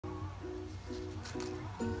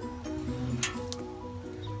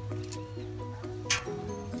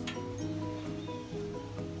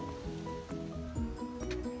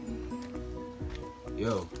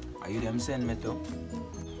Yo, are you them send me to?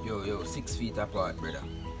 Yo, 6 feet apart, brother.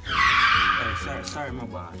 Hey, sorry, my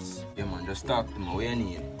boss. Yeah, man, just talk to me. What you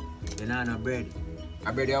need? You know no bread.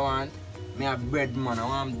 A bread you want? Me have bread, man. I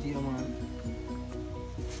want tea, man.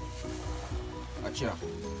 Acha,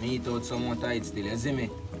 me eat out some more tight still. You see me?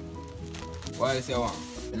 What you say you want?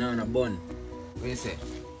 You know no bun. What you say?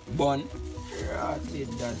 Bun? Rotted,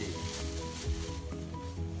 daddy.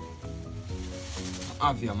 I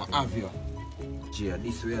have you. Gee,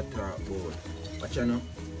 this way I talk about. Watch you know?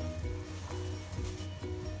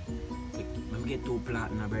 Let me get 2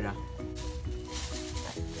 platinum, brother.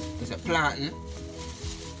 It's a planting.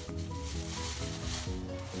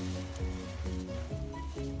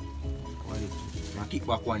 What is it? I kick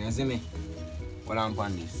back one, you see me? What I'm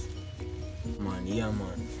on this? Man, yeah,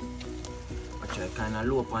 man. Actually, kind of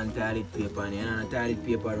low on toilet paper, and you know toilet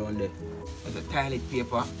paper around there. It's a toilet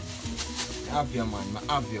paper. I have you, man.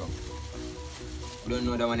 I have you. Don't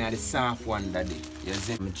know that one is the soft one, daddy. You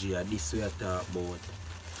see me? Gee, this way I talk about.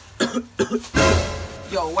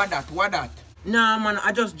 Yo, what that? Nah, man,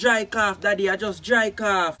 I just dry cough, daddy. I just dry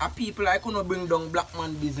cough. A people I couldn't bring down black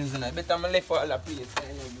man business and I better me left for all the place.